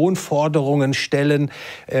übermäßige Lohnforderungen stellen.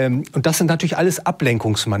 Und das sind natürlich alles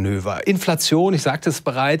Ablenkungsmanöver. Inflation, ich sagte es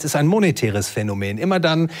bereits, ist ein monetäres Phänomen. Immer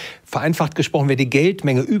dann, vereinfacht gesprochen, wenn die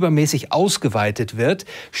Geldmenge übermäßig ausgeweitet wird,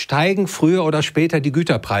 steigen früher oder später die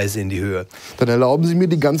Güterpreise in die Höhe. Dann erlauben Sie mir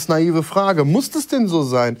die ganz naive Frage. Muss das denn so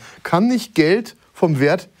sein? Kann nicht Geld vom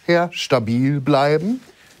Wert her stabil bleiben?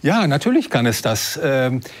 Ja, natürlich kann es das.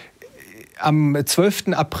 Am 12.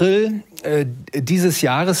 April dieses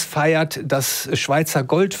Jahres feiert das Schweizer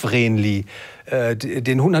Goldvreneli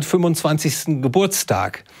den 125.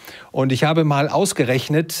 Geburtstag. Und ich habe mal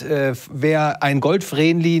ausgerechnet, wer ein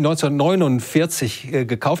Goldvreneli 1949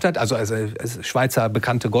 gekauft hat, also Schweizer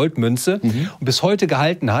bekannte Goldmünze, und bis heute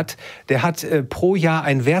gehalten hat, der hat pro Jahr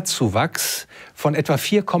einen Wertzuwachs von etwa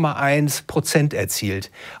 4,1% erzielt.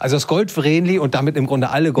 Also das Goldvreneli und damit im Grunde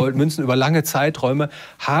alle Goldmünzen über lange Zeiträume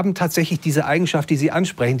haben tatsächlich diese Eigenschaft, die Sie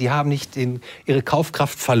ansprechen. Die haben nicht ihre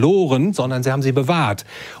Kaufkraft verloren, sondern sie haben sie bewahrt.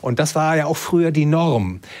 Und das war ja auch früher die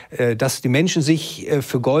Norm, dass die Menschen sich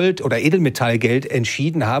für Gold oder Edelmetallgeld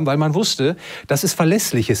entschieden haben, weil man wusste, das ist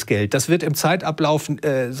verlässliches Geld. Das wird im Zeitablauf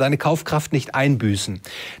seine Kaufkraft nicht einbüßen.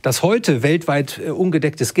 Dass heute weltweit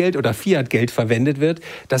ungedecktes Geld oder Fiat-Geld verwendet wird,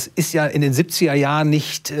 das ist ja in den 70er Jahren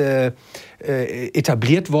nicht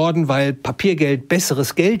etabliert worden, weil Papiergeld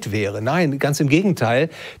besseres Geld wäre. Nein, ganz im Gegenteil.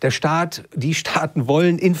 Die Staaten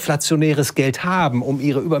wollen inflationäres Geld haben, um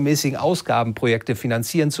ihre übermäßigen Ausgabenprojekte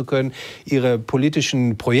finanzieren zu können, ihre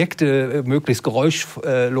politischen Projekte möglichst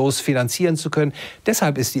geräuschlos finanzieren zu können.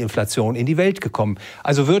 Deshalb ist die Inflation in die Welt gekommen.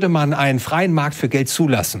 Also würde man einen freien Markt für Geld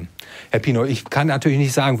zulassen, Herr Pino, ich kann natürlich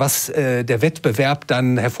nicht sagen, was der Wettbewerb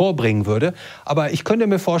dann hervorbringen würde, aber ich könnte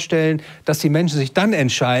mir vorstellen, dass die Menschen sich dann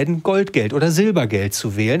entscheiden, Goldgeld oder Silbergeld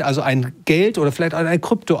zu wählen, also ein Geld oder vielleicht eine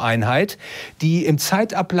Kryptoeinheit, die im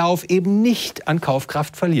Zeitablauf eben nicht an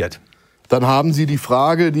Kaufkraft verliert. Dann haben Sie die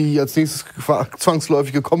Frage, die als nächstes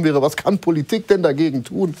zwangsläufig gekommen wäre, was kann Politik denn dagegen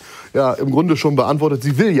tun? Ja, im Grunde schon beantwortet,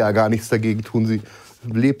 sie will ja gar nichts dagegen tun, sie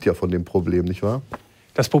lebt ja von dem Problem, nicht wahr?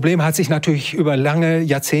 Das Problem hat sich natürlich über lange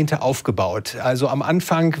Jahrzehnte aufgebaut. Also am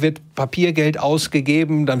Anfang wird Papiergeld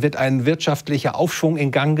ausgegeben, dann wird ein wirtschaftlicher Aufschwung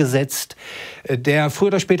in Gang gesetzt, der früher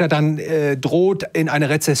oder später dann droht, in eine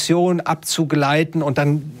Rezession abzugleiten, und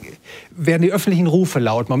dann werden die öffentlichen Rufe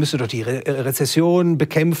laut. Man müsste doch die Rezession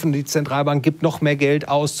bekämpfen, die Zentralbank gibt noch mehr Geld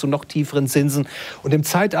aus zu noch tieferen Zinsen. Und im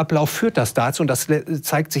Zeitablauf führt das dazu, und das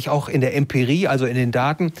zeigt sich auch in der Empirie, also in den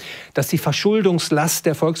Daten, dass die Verschuldungslast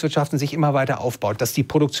der Volkswirtschaften sich immer weiter aufbaut, dass die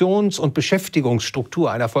Produktions- und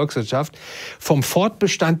Beschäftigungsstruktur einer Volkswirtschaft vom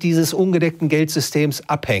Fortbestand dieses ungedeckten Geldsystems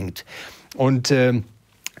abhängt. Und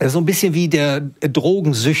so ein bisschen wie der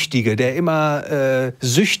Drogensüchtige, der immer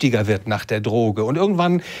süchtiger wird nach der Droge. Und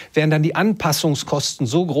irgendwann werden dann die Anpassungskosten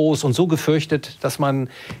so groß und so gefürchtet, dass man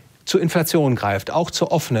zur Inflation greift, auch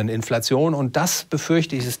zur offenen Inflation. Und das,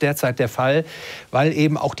 befürchte ich, ist derzeit der Fall, weil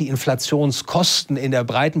eben auch die Inflationskosten in der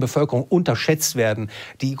breiten Bevölkerung unterschätzt werden.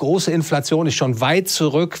 Die große Inflation ist schon weit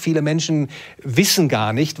zurück. Viele Menschen wissen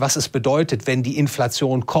gar nicht, was es bedeutet, wenn die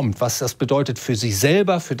Inflation kommt, was das bedeutet für sich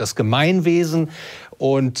selber, für das Gemeinwesen.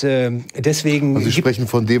 Und deswegen... Also Sie sprechen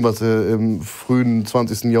von dem, was im frühen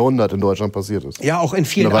 20. Jahrhundert in Deutschland passiert ist. Ja, auch in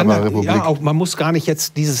vielen anderen. Ja, auch, man muss gar nicht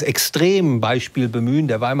jetzt dieses Extrembeispiel bemühen,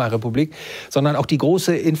 der Weimarer Republik, sondern auch die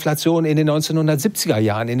große Inflation in den 1970er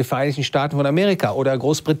Jahren in den Vereinigten Staaten von Amerika oder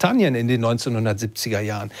Großbritannien in den 1970er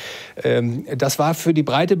Jahren. Das war für die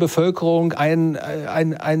breite Bevölkerung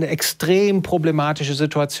eine extrem problematische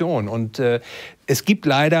Situation. Und es gibt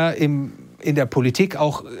leider in der Politik,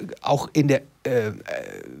 auch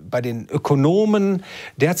bei den Ökonomen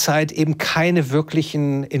derzeit eben keine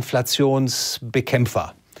wirklichen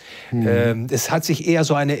Inflationsbekämpfer. Es hat sich eher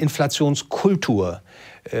so eine Inflationskultur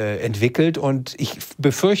entwickelt, und ich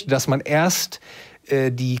befürchte, dass man erst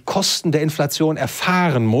die Kosten der Inflation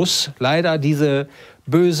erfahren muss, leider diese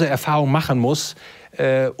böse Erfahrung machen muss,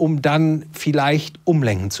 um dann vielleicht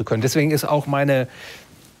umlenken zu können. Deswegen ist auch meine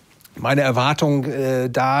Erwartung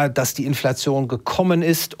da, dass die Inflation gekommen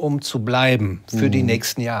ist, um zu bleiben für die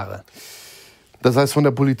nächsten Jahre. Das heißt, von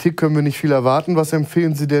der Politik können wir nicht viel erwarten. Was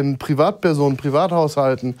empfehlen Sie denn Privatpersonen,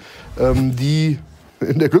 Privathaushalten, die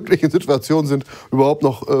in der glücklichen Situation sind, überhaupt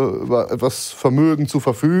noch über etwas Vermögen zu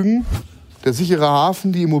verfügen? Der sichere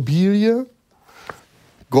Hafen, die Immobilie,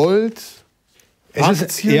 Gold... Es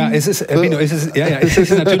ist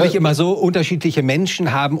natürlich immer so, unterschiedliche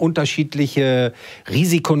Menschen haben unterschiedliche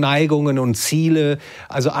Risikoneigungen und Ziele.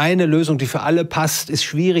 Also eine Lösung, die für alle passt, ist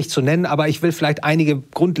schwierig zu nennen, aber ich will vielleicht einige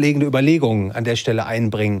grundlegende Überlegungen an der Stelle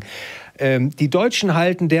einbringen. Die Deutschen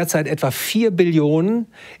halten derzeit etwa 4 Billionen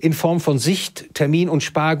in Form von Sicht-, Termin- und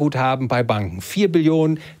Sparguthaben bei Banken. 4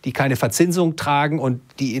 Billionen, die keine Verzinsung tragen und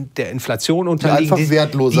die der Inflation unterliegen, die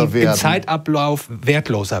wertloser werden. Im Zeitablauf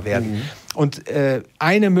wertloser werden. Mhm. Und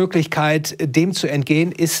eine Möglichkeit, dem zu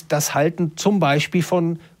entgehen, ist das Halten zum Beispiel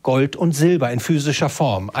von Gold und Silber in physischer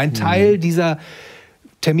Form. Ein Teil dieser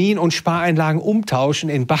Termin- und Spareinlagen umtauschen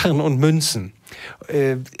in Barren und Münzen.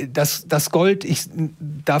 Das Gold, ich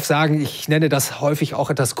darf sagen, ich nenne das häufig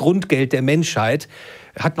auch das Grundgeld der Menschheit,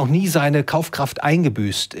 hat noch nie seine Kaufkraft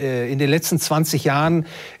eingebüßt. In den letzten 20 Jahren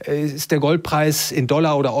ist der Goldpreis in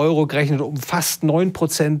Dollar oder Euro gerechnet um fast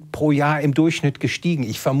 9% pro Jahr im Durchschnitt gestiegen.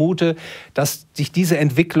 Ich vermute, dass sich diese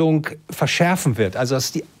Entwicklung verschärfen wird. Also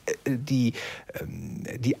dass die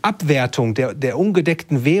Abwertung der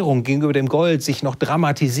ungedeckten Währung gegenüber dem Gold sich noch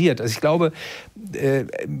dramatisiert. Also ich glaube,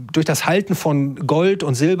 durch das Halten von Gold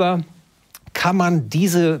und Silber kann man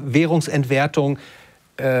diese Währungsentwertung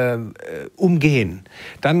umgehen.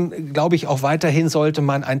 Dann glaube ich auch weiterhin sollte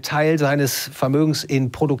man einen Teil seines Vermögens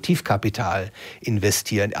in Produktivkapital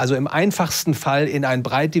investieren. Also im einfachsten Fall in ein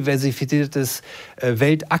breit diversifiziertes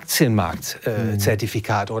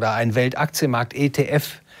Weltaktienmarkt-Zertifikat oder ein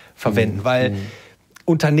Weltaktienmarkt-ETF verwenden, weil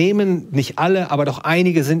Unternehmen, nicht alle, aber doch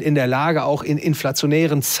einige sind in der Lage, auch in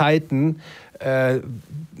inflationären Zeiten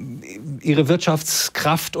ihre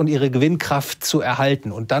Wirtschaftskraft und ihre Gewinnkraft zu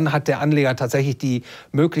erhalten. Und dann hat der Anleger tatsächlich die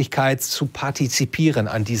Möglichkeit zu partizipieren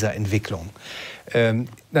an dieser Entwicklung.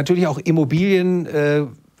 Natürlich auch Immobilien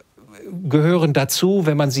gehören dazu,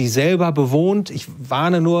 wenn man sie selber bewohnt. Ich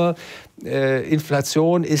warne nur,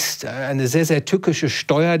 Inflation ist eine sehr, sehr tückische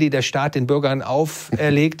Steuer, die der Staat den Bürgern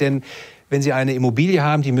auferlegt, denn wenn Sie eine Immobilie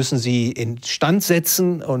haben, die müssen Sie instand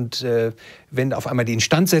setzen und wenn auf einmal die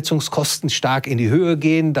Instandsetzungskosten stark in die Höhe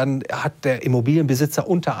gehen, dann hat der Immobilienbesitzer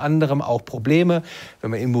unter anderem auch Probleme,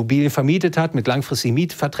 wenn man Immobilien vermietet hat mit langfristigen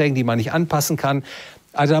Mietverträgen, die man nicht anpassen kann.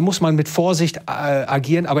 Also da muss man mit Vorsicht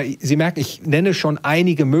agieren. Aber Sie merken, ich nenne schon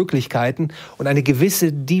einige Möglichkeiten und eine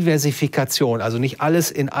gewisse Diversifikation. Also nicht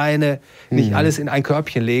alles in ein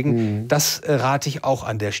Körbchen legen. Das rate ich auch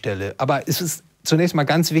an der Stelle. Aber es ist zunächst mal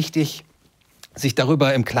ganz wichtig, sich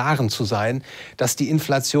darüber im Klaren zu sein, dass die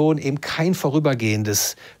Inflation eben kein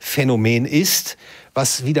vorübergehendes Phänomen ist,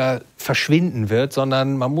 was wieder verschwinden wird,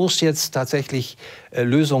 sondern man muss jetzt tatsächlich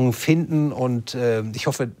Lösungen finden und ich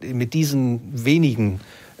hoffe, mit diesen wenigen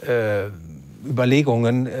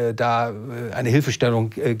Überlegungen da eine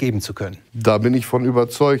Hilfestellung geben zu können. Da bin ich von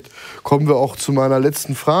überzeugt. Kommen wir auch zu meiner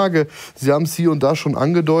letzten Frage. Sie haben es hier und da schon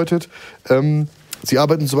angedeutet. Sie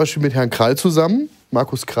arbeiten zum Beispiel mit Herrn Krall zusammen,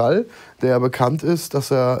 Markus Krall, der ja bekannt ist,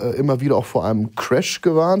 dass er immer wieder auch vor einem Crash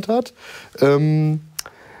gewarnt hat.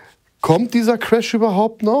 Kommt dieser Crash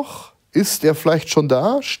überhaupt noch? Ist er vielleicht schon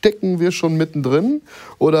da? Stecken wir schon mittendrin?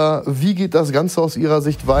 Oder wie geht das Ganze aus Ihrer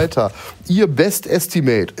Sicht weiter? Ihr Best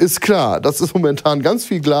Estimate ist klar, das ist momentan ganz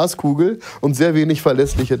viel Glaskugel und sehr wenig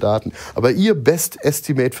verlässliche Daten. Aber Ihr Best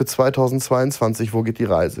Estimate für 2022, wo geht die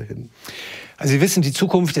Reise hin? Also Sie wissen, die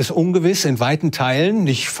Zukunft ist ungewiss, in weiten Teilen,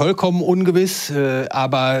 nicht vollkommen ungewiss,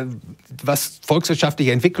 aber was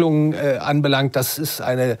volkswirtschaftliche Entwicklungen anbelangt, das ist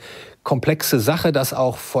eine komplexe Sache, das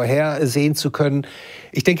auch vorhersehen zu können.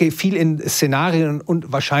 Ich denke viel in Szenarien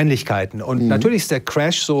und Wahrscheinlichkeiten. Und natürlich ist der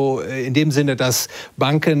Crash so in dem Sinne, dass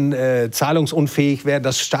Banken zahlungsunfähig werden,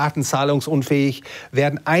 dass Staaten zahlungsunfähig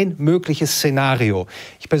werden, ein mögliches Szenario.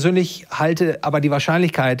 Ich persönlich halte aber die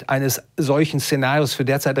Wahrscheinlichkeit eines solchen Szenarios für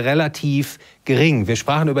derzeit relativ gering. Wir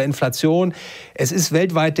sprachen über Inflation. Es ist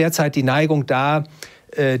weltweit derzeit die Neigung da,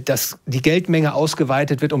 dass die Geldmenge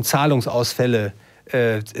ausgeweitet wird, um Zahlungsausfälle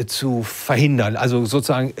zu verhindern. Also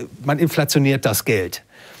sozusagen, man inflationiert das Geld.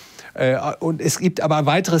 Und es gibt aber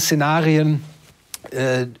weitere Szenarien,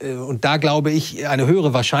 und da glaube ich, eine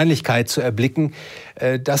höhere Wahrscheinlichkeit zu erblicken,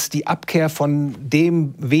 dass die Abkehr von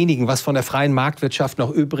dem wenigen, was von der freien Marktwirtschaft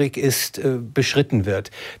noch übrig ist, beschritten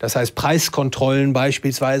wird. Das heißt, Preiskontrollen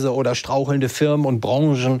beispielsweise oder strauchelnde Firmen und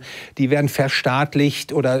Branchen, die werden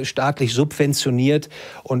verstaatlicht oder staatlich subventioniert.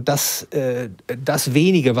 Und das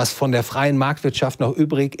wenige, was von der freien Marktwirtschaft noch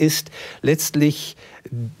übrig ist, letztlich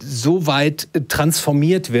so weit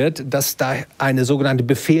transformiert wird, dass da eine sogenannte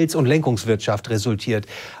Befehls- und Lenkungswirtschaft resultiert.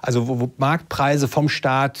 Also wo Marktpreise vom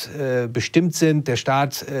Staat bestimmt sind, der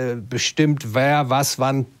Staat bestimmt, wer was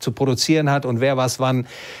wann zu produzieren hat und wer was wann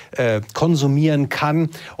konsumieren kann.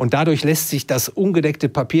 Und dadurch lässt sich das ungedeckte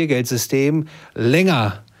Papiergeldsystem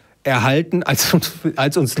länger erhalten,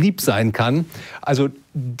 als uns lieb sein kann. Also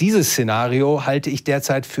dieses Szenario halte ich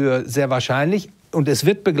derzeit für sehr wahrscheinlich. Und es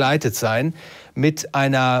wird begleitet sein mit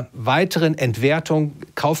einer weiteren Entwertung,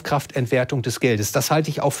 Kaufkraftentwertung des Geldes. Das halte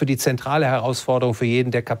ich auch für die zentrale Herausforderung für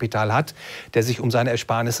jeden, der Kapital hat, der sich um seine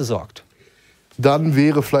Ersparnisse sorgt. Dann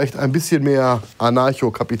wäre vielleicht ein bisschen mehr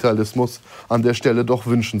Anarchokapitalismus an der Stelle doch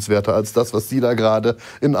wünschenswerter als das, was Sie da gerade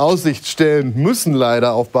in Aussicht stellen müssen,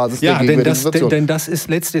 leider auf Basis der gegenwärtigen Situation. Denn das ist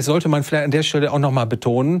letztlich, sollte man vielleicht an der Stelle auch noch mal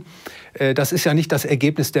betonen, das ist ja nicht das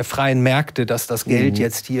Ergebnis der freien Märkte, dass das Geld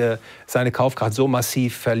jetzt hier seine Kaufkraft so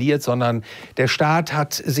massiv verliert, sondern der Staat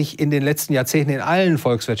hat sich in den letzten Jahrzehnten in allen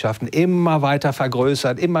Volkswirtschaften immer weiter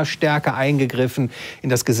vergrößert, immer stärker eingegriffen in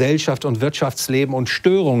das Gesellschafts- und Wirtschaftsleben und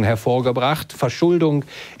Störungen hervorgebracht, Verschuldung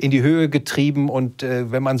in die Höhe getrieben und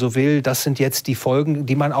wenn man so will, das sind jetzt die Folgen,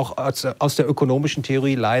 die man auch aus der ökonomischen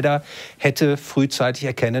Theorie leider hätte frühzeitig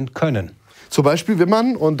erkennen können. Zum Beispiel, wenn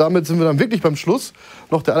man, und damit sind wir dann wirklich beim Schluss,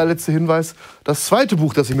 noch der allerletzte Hinweis, das zweite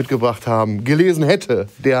Buch, das Sie mitgebracht haben, gelesen hätte,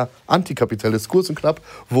 der Antikapitalist, kurz und knapp.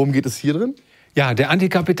 Worum geht es hier drin? Ja, der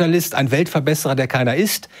Antikapitalist, ein Weltverbesserer, der keiner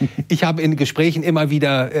ist. Ich habe in Gesprächen immer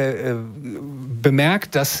wieder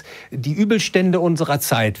bemerkt, dass die Übelstände unserer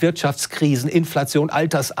Zeit, Wirtschaftskrisen, Inflation,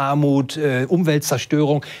 Altersarmut,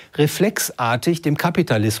 Umweltzerstörung, reflexartig dem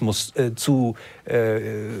Kapitalismus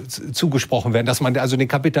zugesprochen werden, dass man also den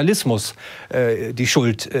Kapitalismus die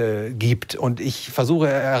Schuld gibt. Und ich versuche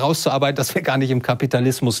herauszuarbeiten, dass wir gar nicht im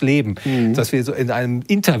Kapitalismus leben, dass wir so in einem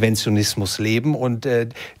Interventionismus leben und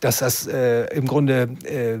dass das im Grunde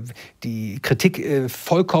die Kritik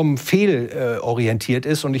vollkommen fehlorientiert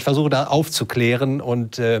ist. Und ich versuche da aufzuklären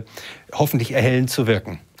und hoffentlich erhellend zu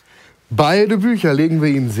wirken. Beide Bücher legen wir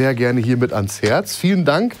Ihnen sehr gerne hiermit ans Herz. Vielen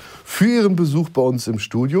Dank für Ihren Besuch bei uns im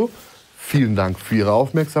Studio. Vielen Dank für Ihre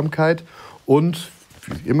Aufmerksamkeit. Und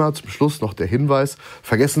wie immer zum Schluss noch der Hinweis,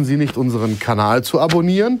 vergessen Sie nicht, unseren Kanal zu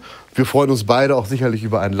abonnieren. Wir freuen uns beide auch sicherlich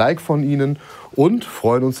über ein Like von Ihnen und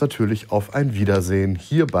freuen uns natürlich auf ein Wiedersehen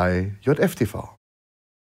hier bei JFTV.